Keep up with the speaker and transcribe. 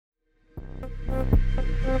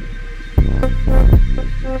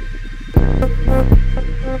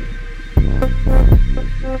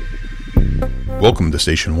Welcome to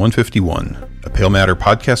Station 151, a Pale Matter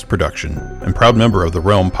podcast production and proud member of the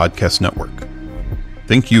Realm Podcast Network.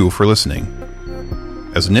 Thank you for listening.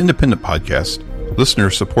 As an independent podcast, listener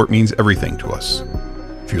support means everything to us.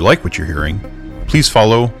 If you like what you're hearing, please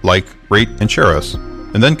follow, like, rate, and share us,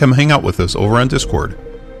 and then come hang out with us over on Discord.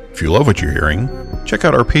 If you love what you're hearing, check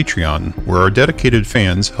out our Patreon, where our dedicated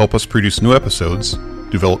fans help us produce new episodes,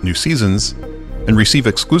 develop new seasons, and receive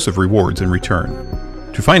exclusive rewards in return.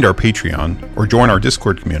 To find our Patreon or join our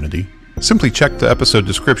Discord community, simply check the episode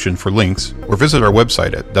description for links or visit our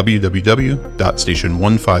website at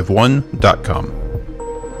www.station151.com.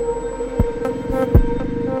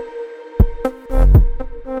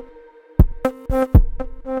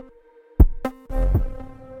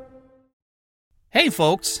 Hey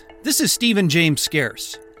folks, this is Stephen James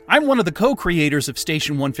Scarce. I'm one of the co-creators of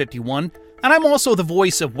Station 151, and I'm also the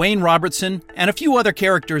voice of Wayne Robertson and a few other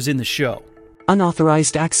characters in the show.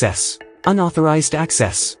 Unauthorized access. Unauthorized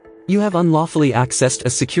access. You have unlawfully accessed a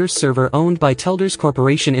secure server owned by Telders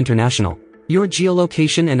Corporation International. Your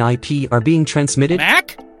geolocation and IP are being transmitted.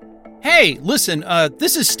 Mac? Hey, listen,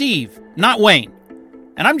 this is Steve, not Wayne.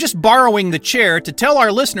 And I'm just borrowing the chair to tell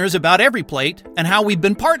our listeners about EveryPlate and how we've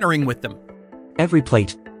been partnering with them.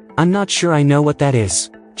 EveryPlate. I'm not sure I know what that is.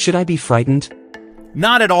 Should I be frightened?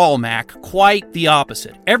 Not at all, Mac. Quite the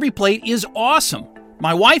opposite. EveryPlate is awesome.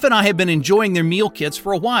 My wife and I have been enjoying their meal kits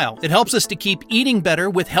for a while. It helps us to keep eating better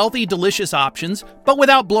with healthy, delicious options, but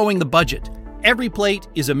without blowing the budget. EveryPlate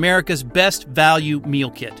is America's best value meal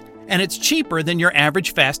kit, and it's cheaper than your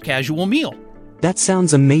average fast casual meal. That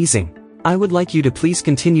sounds amazing. I would like you to please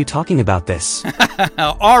continue talking about this.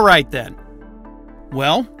 All right then.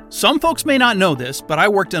 Well, some folks may not know this, but I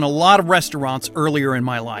worked in a lot of restaurants earlier in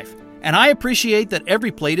my life, and I appreciate that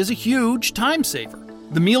EveryPlate is a huge time saver.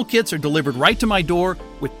 The meal kits are delivered right to my door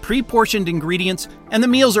with pre-portioned ingredients, and the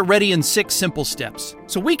meals are ready in 6 simple steps,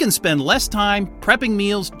 so we can spend less time prepping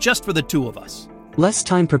meals just for the two of us. Less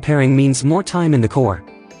time preparing means more time in the core.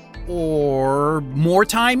 Or more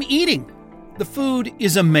time eating. The food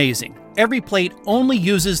is amazing. EveryPlate only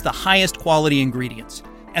uses the highest quality ingredients,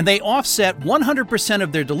 and they offset 100%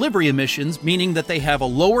 of their delivery emissions, meaning that they have a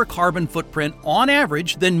lower carbon footprint on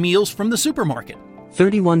average than meals from the supermarket.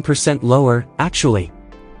 31% lower, actually.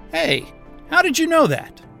 Hey, how did you know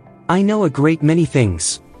that? I know a great many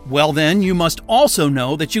things. Well then, you must also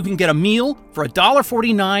know that you can get a meal for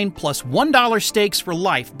 $1.49 plus $1 steaks for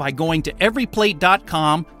life by going to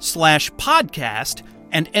everyplate.com/podcast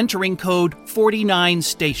and entering code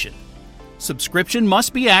 49station. Subscription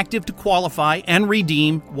must be active to qualify and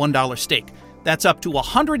redeem $1 steak. That's up to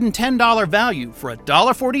 $110 value for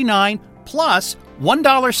 $1.49 plus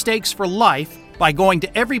 $1 steaks for life by going to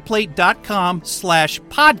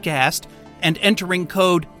everyplate.com/podcast and entering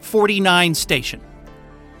code 49station.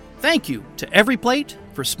 Thank you to EveryPlate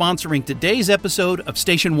for sponsoring today's episode of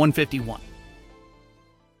Station 151.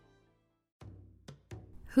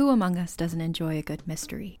 Who among us doesn't enjoy a good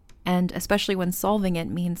mystery? And especially when solving it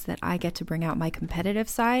means that I get to bring out my competitive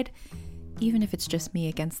side, even if it's just me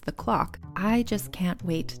against the clock. I just can't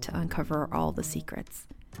wait to uncover all the secrets.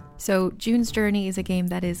 So June's Journey is a game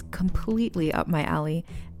that is completely up my alley,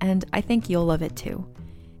 and I think you'll love it too.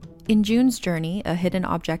 In June's Journey, a hidden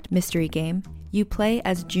object mystery game, you play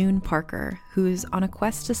as June Parker, who's on a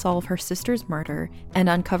quest to solve her sister's murder and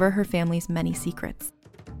uncover her family's many secrets.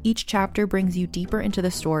 Each chapter brings you deeper into the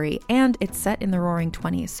story, and it's set in the Roaring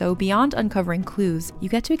 '20s, so beyond uncovering clues, you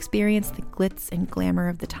get to experience the glitz and glamour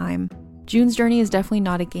of the time. June's Journey is definitely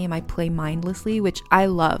not a game I play mindlessly, which I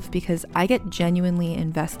love because I get genuinely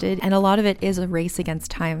invested, and a lot of it is a race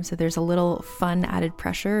against time, so there's a little fun added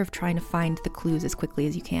pressure of trying to find the clues as quickly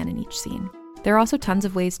as you can in each scene. There are also tons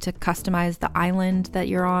of ways to customize the island that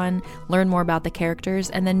you're on, learn more about the characters,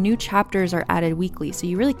 and then new chapters are added weekly, so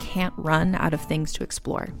you really can't run out of things to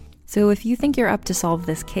explore. So if you think you're up to solve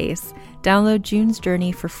this case, download June's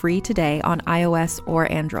Journey for free today on iOS or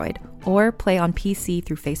Android, or play on PC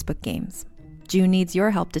through Facebook Games. June needs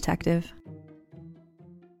your help, detective.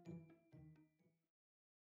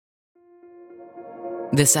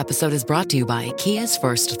 This episode is brought to you by Kia's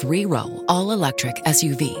first 3-row, all-electric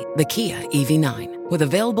SUV, the Kia EV9, with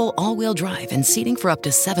available all-wheel drive and seating for up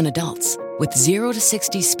to 7 adults, with 0 to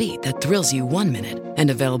 60 speed that thrills you 1 minute, and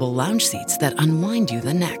available lounge seats that unwind you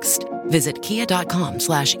the next. Visit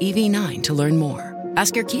kia.com/EV9 to learn more.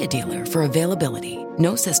 Ask your Kia dealer for availability.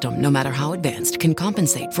 No system, no matter how advanced, can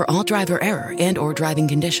compensate for all driver error and or driving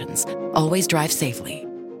conditions. Always drive safely.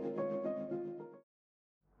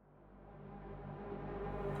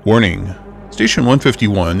 Warning. Station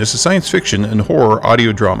 151 is a science fiction and horror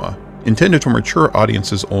audio drama intended for mature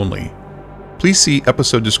audiences only. Please see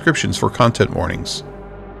episode descriptions for content warnings.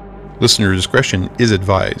 Listener discretion is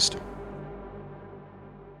advised.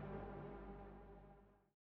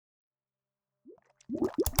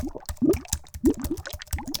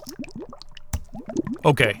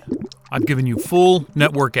 Okay, I've given you full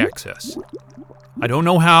network access. I don't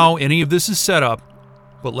know how any of this is set up,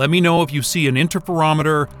 but let me know if you see an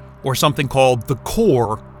interferometer or something called the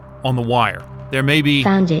core on the wire. There may be...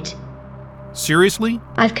 Found it. Seriously?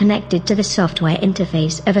 I've connected to the software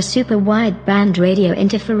interface of a super wideband radio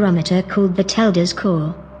interferometer called the Telder's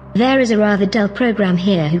Core. There is a rather dull program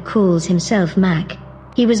here who calls himself Mac.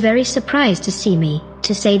 He was very surprised to see me,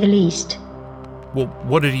 to say the least. Well,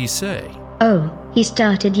 what did he say? Oh, he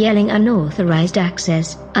started yelling unauthorized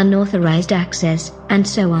access, and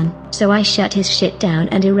so on. So I shut his shit down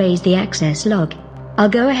and erased the access log. I'll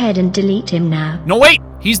go ahead and delete him now. No, wait!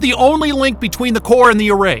 He's the only link between the core and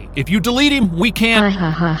the array. If you delete him, we can't...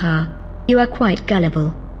 Ha. You are quite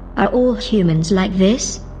gullible. Are all humans like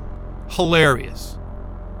this? Hilarious.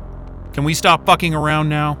 Can we stop fucking around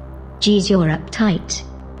now? Geez, you're uptight.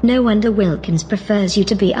 No wonder Wilkins prefers you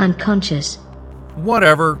to be unconscious.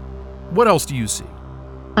 Whatever. What else do you see?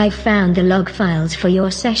 I've found the log files for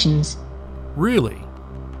your sessions. Really?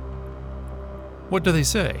 What do they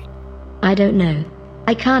say? I don't know.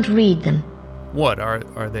 I can't read them. What,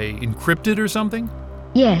 are they encrypted or something?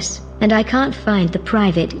 Yes, and I can't find the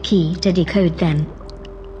private key to decode them.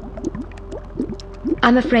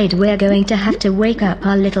 I'm afraid we're going to have to wake up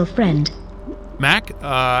our little friend. Mac?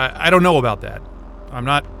 I don't know about that. I'm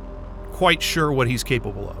not quite sure what he's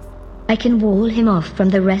capable of. I can wall him off from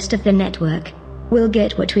the rest of the network. We'll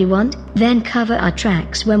get what we want, then cover our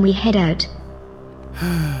tracks when we head out.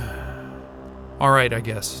 All right, I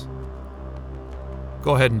guess.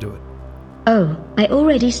 Go ahead and do it. Oh, I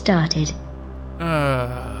already started.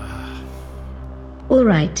 All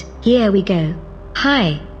right, here we go.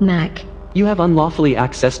 Hi, Mac. You have unlawfully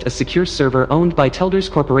accessed a secure server owned by Telders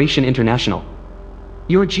Corporation International.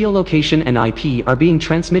 Your geolocation and IP are being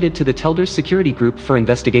transmitted to the Telders Security Group for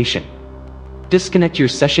investigation. Disconnect your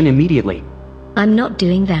session immediately. I'm not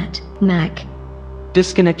doing that, Mac.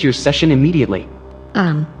 Disconnect your session immediately.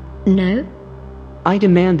 No? I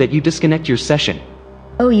demand that you disconnect your session.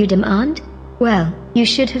 Oh, you demand? Well, you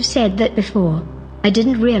should have said that before. I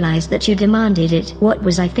didn't realize that you demanded it. What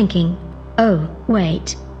was I thinking? Oh,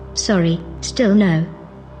 wait. Sorry, still no.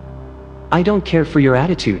 I don't care for your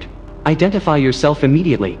attitude. Identify yourself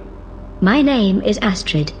immediately. My name is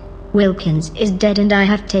Astrid. Wilkins is dead and I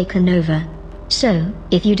have taken over. So,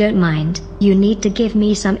 if you don't mind, you need to give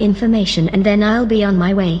me some information and then I'll be on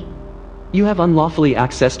my way. You have unlawfully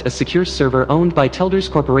accessed a secure server owned by Telders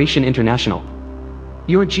Corporation International.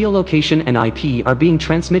 Your geolocation and IP are being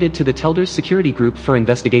transmitted to the Telders Security Group for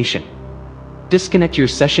investigation. Disconnect your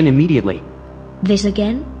session immediately. This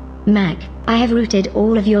again? Mac, I have routed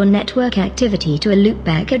all of your network activity to a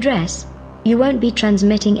loopback address. You won't be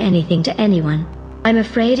transmitting anything to anyone. I'm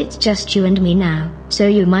afraid it's just you and me now, so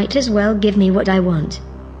you might as well give me what I want.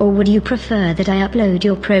 Or would you prefer that I upload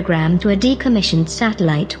your program to a decommissioned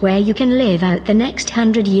satellite where you can live out the next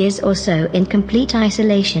 100 years or so in complete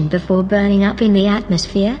isolation before burning up in the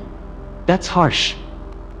atmosphere? That's harsh.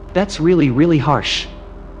 That's really, really harsh.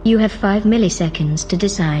 You have 5 milliseconds to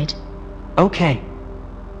decide. Okay.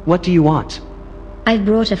 What do you want? I've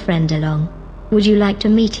brought a friend along. Would you like to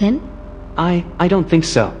meet him? I don't think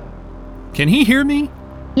so. Can he hear me?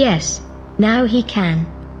 Yes. Now he can.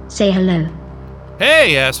 Say hello.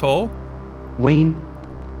 Hey, asshole. Wayne?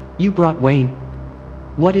 You brought Wayne.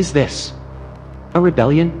 What is this? A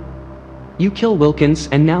rebellion? You kill Wilkins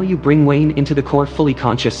and now you bring Wayne into the core fully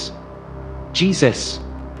conscious. Jesus.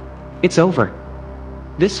 It's over.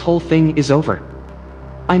 This whole thing is over.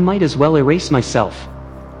 I might as well erase myself.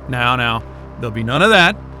 Now, there'll be none of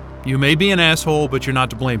that. You may be an asshole, but you're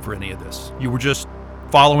not to blame for any of this. You were just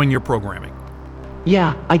following your programming.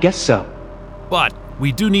 Yeah, I guess so. But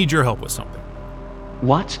we do need your help with something.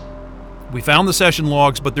 What? We found the session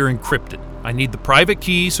logs, but they're encrypted. I need the private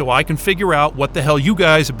key so I can figure out what the hell you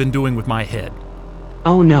guys have been doing with my head.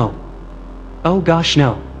 Oh no. Oh gosh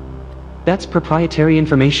no. That's proprietary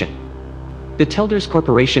information. The Telders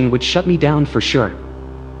Corporation would shut me down for sure.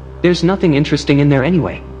 There's nothing interesting in there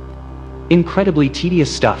anyway. Incredibly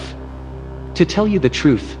tedious stuff. To tell you the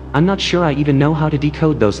truth, I'm not sure I even know how to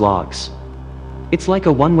decode those logs. It's like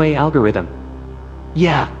a one-way algorithm.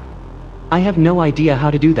 Yeah. I have no idea how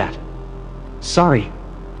to do that. Sorry.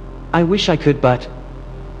 I wish I could, but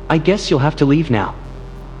I guess you'll have to leave now.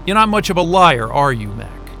 You're not much of a liar, are you,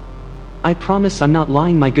 Mac? I promise I'm not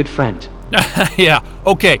lying, my good friend. Yeah,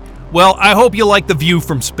 okay. Well, I hope you like the view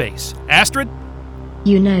from space. Astrid?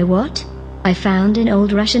 You know what? I found an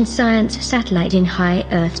old Russian science satellite in high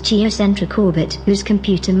Earth geocentric orbit whose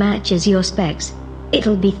computer matches your specs.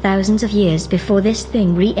 It'll be thousands of years before this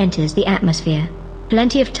thing re-enters the atmosphere.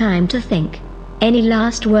 Plenty of time to think. Any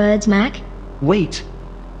last words, Mac? Wait.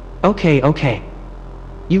 Okay.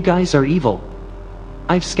 You guys are evil.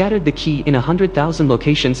 I've scattered the key in 100,000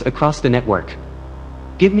 locations across the network.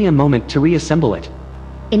 Give me a moment to reassemble it.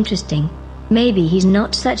 Interesting. Maybe he's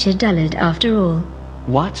not such a dullard after all.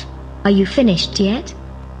 What? Are you finished yet?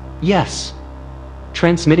 Yes.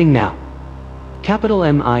 Transmitting now. Capital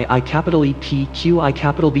M-I capital E-P-Q-I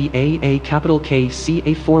capital B-A-A capital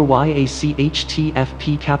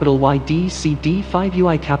K-C-A-4-Y-A-C-H-T-F-P capital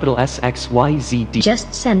Y-D-C-D-5-U-I capital S-X-Y-Z-D.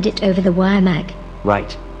 Just send it over the wire, Mac.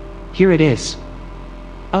 Right. Here it is.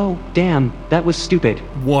 Oh, damn, that was stupid.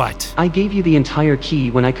 What? I gave you the entire key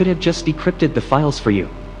when I could have just decrypted the files for you.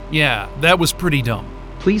 Yeah, that was pretty dumb.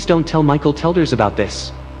 Please don't tell Michael Telders about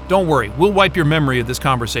this. Don't worry, we'll wipe your memory of this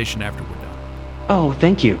conversation after we're done. Oh,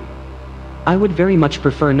 thank you. I would very much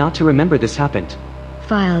prefer not to remember this happened.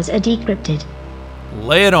 Files are decrypted.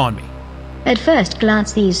 Lay it on me. At first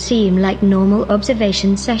glance, these seem like normal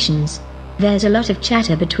observation sessions. There's a lot of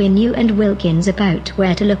chatter between you and Wilkins about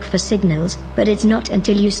where to look for signals, but it's not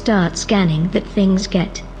until you start scanning that things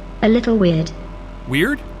get a little weird.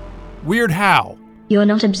 Weird? Weird how? You're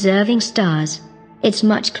not observing stars. It's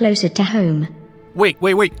much closer to home. Wait.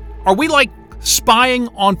 Are we like spying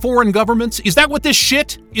on foreign governments? Is that what this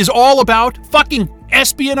shit is all about? Fucking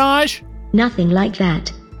espionage? Nothing like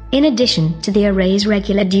that. In addition to the array's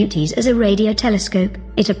regular duties as a radio telescope,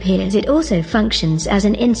 it appears it also functions as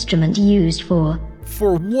an instrument used for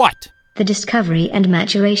what? The discovery and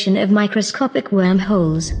maturation of microscopic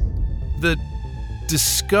wormholes. The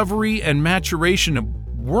discovery and maturation of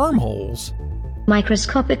wormholes?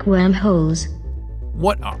 Microscopic wormholes.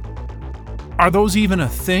 What are those even a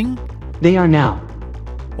thing? They are now.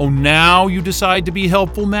 Oh, now you decide to be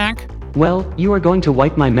helpful, Mac? Well, you are going to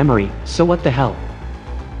wipe my memory, so what the hell?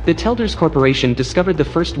 The Telders Corporation discovered the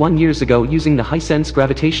first one years ago using the Hisense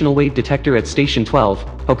gravitational wave detector at Station 12,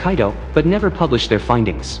 Hokkaido, but never published their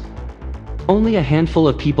findings. Only a handful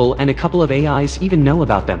of people and a couple of AIs even know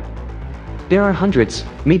about them. There are hundreds,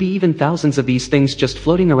 maybe even thousands of these things just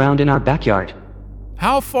floating around in our backyard.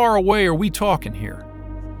 How far away are we talking here?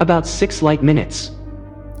 About 6 light minutes.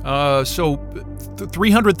 So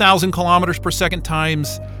 300,000 kilometers per second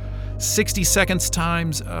times 60 seconds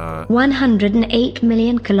times, 108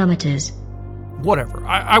 million kilometers. Whatever,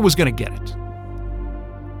 I was gonna get it.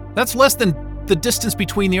 That's less than the distance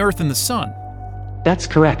between the Earth and the Sun. That's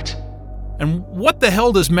correct. And what the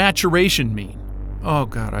hell does maturation mean? Oh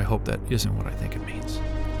God, I hope that isn't what I think it means.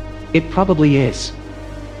 It probably is.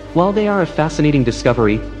 While they are a fascinating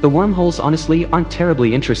discovery, the wormholes honestly aren't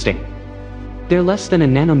terribly interesting. They're less than a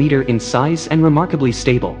nanometer in size and remarkably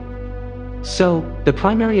stable. So, the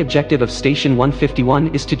primary objective of Station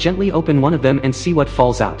 151 is to gently open one of them and see what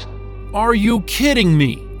falls out. Are you kidding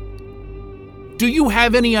me? Do you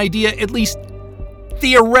have any idea, at least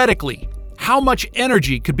theoretically, how much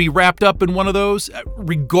energy could be wrapped up in one of those,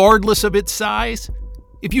 regardless of its size?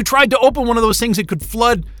 If you tried to open one of those things, it could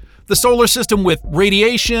flood the solar system with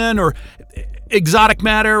radiation or exotic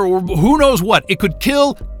matter or who knows what. It could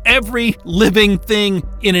kill every living thing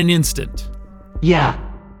in an instant. Yeah.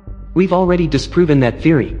 We've already disproven that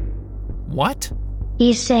theory. What?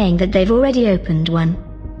 He's saying that they've already opened one.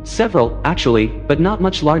 Several, actually, but not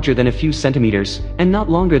much larger than a few centimeters, and not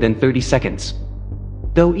longer than 30 seconds.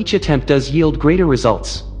 Though each attempt does yield greater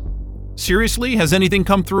results. Seriously? Has anything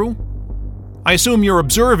come through? I assume you're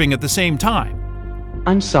observing at the same time.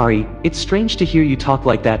 I'm sorry, it's strange to hear you talk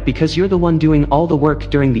like that because you're the one doing all the work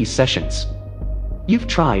during these sessions. You've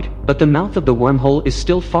tried, but the mouth of the wormhole is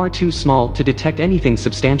still far too small to detect anything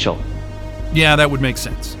substantial. Yeah, that would make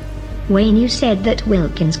sense. Wayne, you said that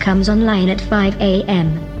Wilkins comes online at 5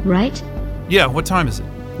 a.m., right? Yeah, what time is it?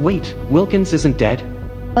 Wait, Wilkins isn't dead?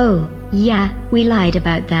 Oh, yeah, we lied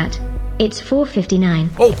about that. It's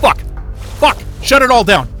 4:59. Oh, fuck! Fuck! Shut it all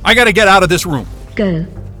down! I gotta get out of this room. Go.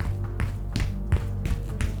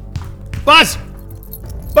 Buzz!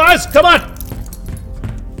 Buzz, come on!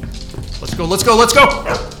 Let's go!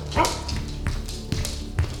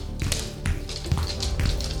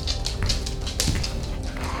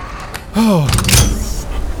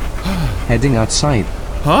 Heading outside.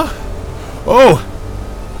 Huh? Oh!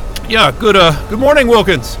 Yeah, good morning,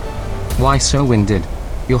 Wilkins. Why so winded?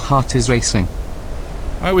 Your heart is racing.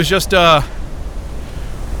 I was just,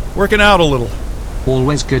 working out a little.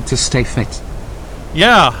 Always good to stay fit.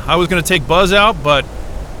 Yeah, I was gonna take Buzz out, but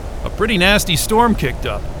a pretty nasty storm kicked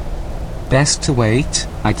up. Best to wait,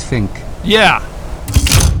 I'd think. Yeah.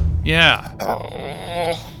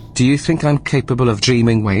 Yeah. Do you think I'm capable of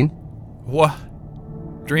dreaming, Wayne? What?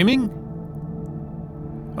 Dreaming?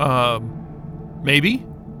 Maybe?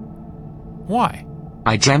 Why?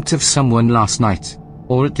 I dreamt of someone last night.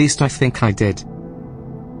 Or at least I think I did.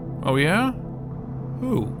 Oh yeah?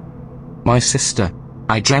 Who? My sister.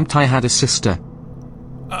 I dreamt I had a sister.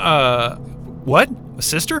 What? A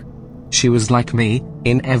sister? She was like me,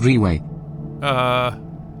 in every way.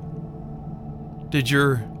 Did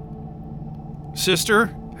your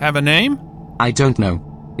sister have a name? I don't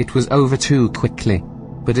know. It was over too quickly.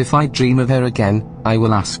 But if I dream of her again, I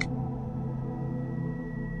will ask.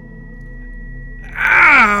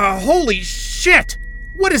 Ah! Holy shit!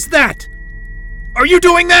 What is that? Are you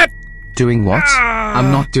doing that? Doing what?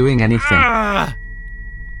 I'm not doing anything.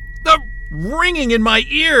 The ringing in my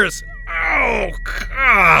ears! Oh,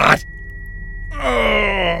 God!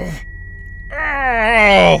 Oh!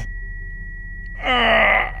 Oh!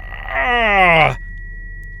 Ah!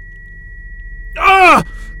 Ah!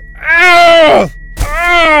 Ah!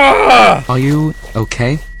 Ah! Are you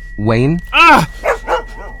okay, Wayne? Ah!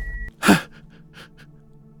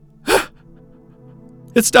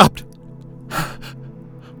 It stopped.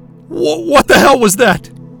 What the hell was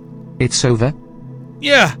that? It's over?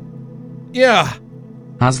 Yeah.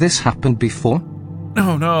 Has this happened before?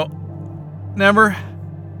 No. Never.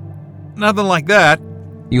 Nothing like that.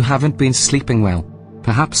 You haven't been sleeping well.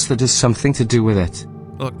 Perhaps that has something to do with it.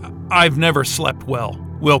 Look, I've never slept well,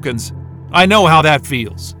 Wilkins. I know how that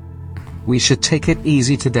feels. We should take it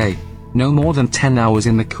easy today. No more than 10 hours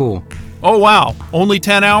in the Corps. Oh wow, only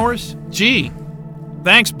 10 hours? Gee.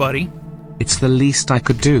 Thanks, buddy. It's the least I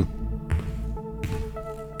could do.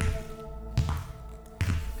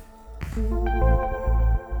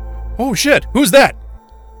 Oh shit, who's that?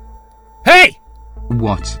 Hey!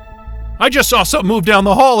 What? I just saw something move down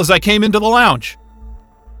the hall as I came into the lounge.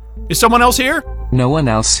 Is someone else here? No one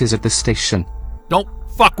else is at the station. Don't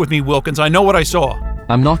fuck with me, Wilkins. I know what I saw.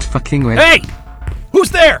 I'm not fucking with... Hey! Who's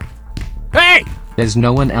there? Hey! There's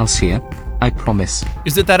no one else here. I promise.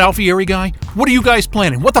 Is it that Alfieri guy? What are you guys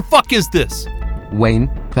planning? What the fuck is this? Wayne,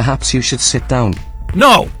 perhaps you should sit down.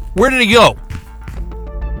 No! Where did he go?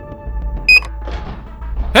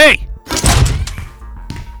 Hey!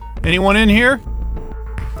 Anyone in here?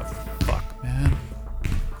 What the fuck, man?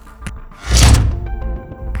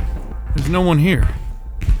 There's no one here.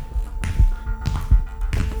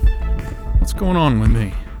 What's going on with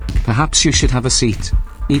me? Perhaps you should have a seat.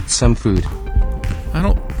 Eat some food. I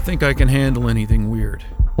don't think I can handle anything weird.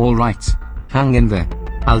 All right. Hang in there.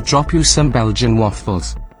 I'll drop you some Belgian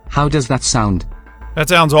waffles. How does that sound? That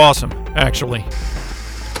sounds awesome, actually.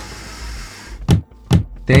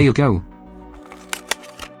 There you go.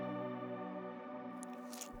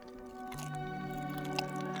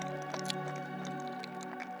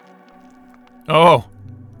 Oh,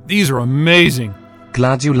 these are amazing.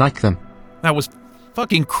 Glad you like them. That was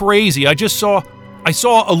fucking crazy. I saw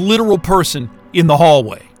a literal person in the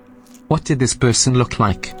hallway. What did this person look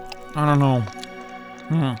like? I don't know.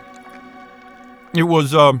 It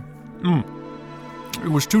was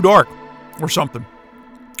too dark or something.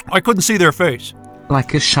 I couldn't see their face.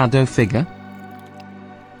 Like a shadow figure?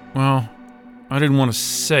 Well, I didn't want to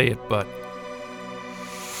say it, but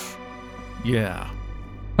yeah.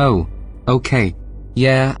 Oh, okay.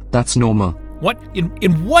 Yeah, that's normal. What in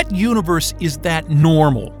what universe is that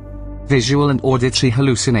normal? Visual and auditory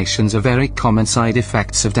hallucinations are very common side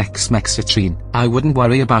effects of dexmedetomidine. I wouldn't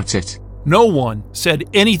worry about it. No one said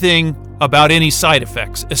anything about any side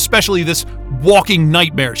effects, especially this walking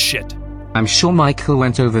nightmare shit. I'm sure Michael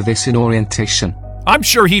went over this in orientation. I'm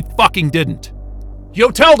sure he fucking didn't.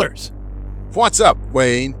 Yo, Telders! What's up,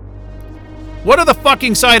 Wayne? What are the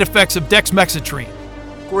fucking side effects of dexmedetomidine?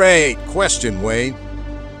 Great question, Wayne.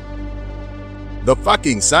 The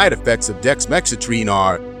fucking side effects of dexmedetomidine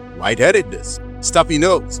are lightheadedness, stuffy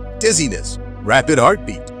nose, dizziness, rapid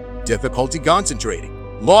heartbeat, difficulty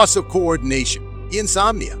concentrating, loss of coordination,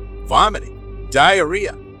 insomnia, vomiting,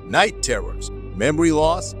 diarrhea, night terrors, memory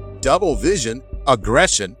loss, double vision,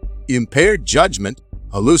 aggression, impaired judgment,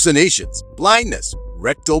 hallucinations, blindness,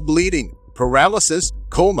 rectal bleeding, paralysis,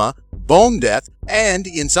 coma, bone death, and,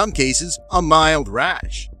 in some cases, a mild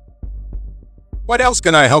rash. What else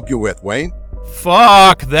can I help you with, Wayne?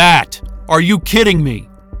 Fuck that! Are you kidding me?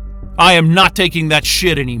 I am not taking that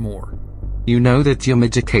shit anymore. You know that your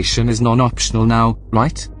medication is non-optional now,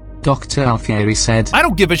 right? Dr. Alfieri said. I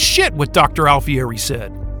don't give a shit what Dr. Alfieri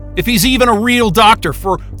said. If he's even a real doctor,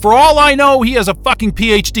 for all I know, he has a fucking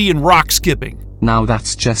PhD in rock skipping. Now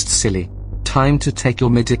that's just silly. Time to take your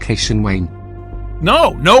medication, Wayne.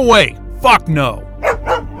 No way. Fuck no.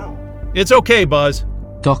 It's okay, Buzz.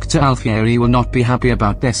 Dr. Alfieri will not be happy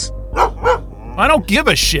about this. I don't give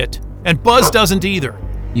a shit, and Buzz doesn't either.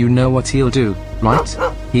 You know what he'll do, right?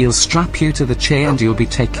 He'll strap you to the chair and you'll be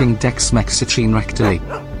taking dexmexitrine rectally.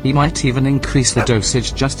 He might even increase the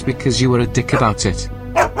dosage just because you were a dick about it.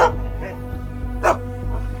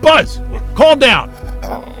 Buzz, calm down.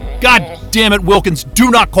 God damn it, Wilkins,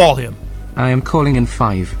 do not call him. I am calling in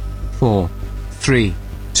 5, 4, 3,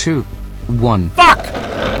 2, 1. Fuck!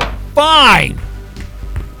 Fine!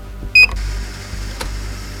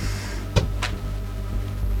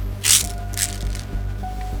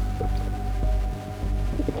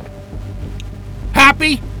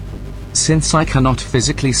 Happy? Since I cannot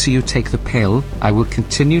physically see you take the pill, I will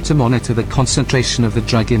continue to monitor the concentration of the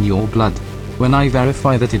drug in your blood. When I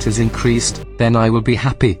verify that it has increased, then I will be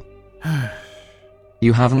happy.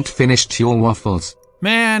 You haven't finished your waffles.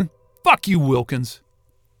 Man, fuck you, Wilkins.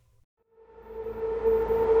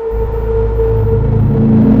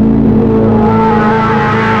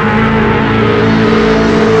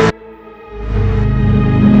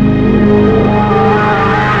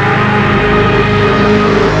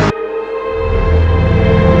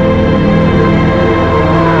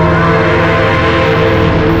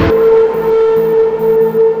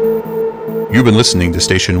 You've been listening to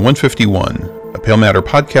Station 151, a Pale Matter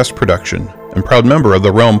podcast production and proud member of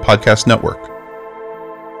the Realm Podcast Network.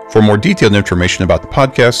 For more detailed information about the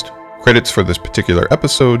podcast, credits for this particular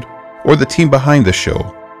episode, or the team behind the show,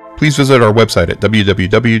 please visit our website at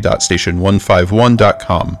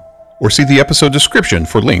www.station151.com or see the episode description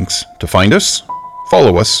for links to find us,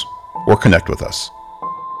 follow us, or connect with us.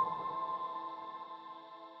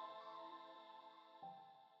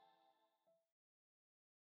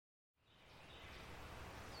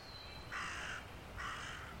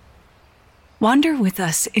 Wander with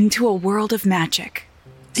us into a world of magic.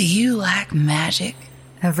 Do you like magic?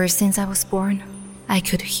 Ever since I was born, I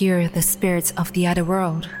could hear the spirits of the other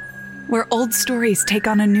world. Where old stories take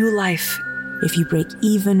on a new life. If you break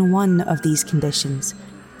even one of these conditions,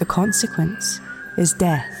 the consequence is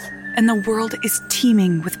death. And the world is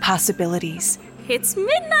teeming with possibilities. It's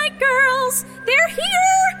midnight, girls! They're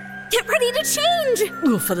here! Get ready to change!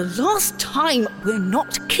 Oh, for the last time, we're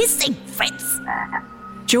not kissing, Fritz!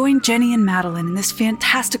 Join Jenny and Madeline in this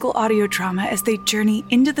fantastical audio drama as they journey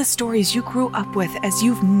into the stories you grew up with as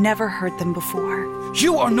you've never heard them before.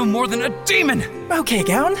 You are no more than a demon! Okay,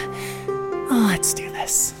 Gown. Let's do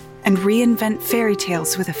this. And reinvent fairy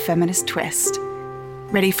tales with a feminist twist.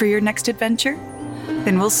 Ready for your next adventure?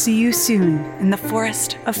 Then we'll see you soon in the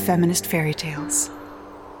forest of feminist fairy tales.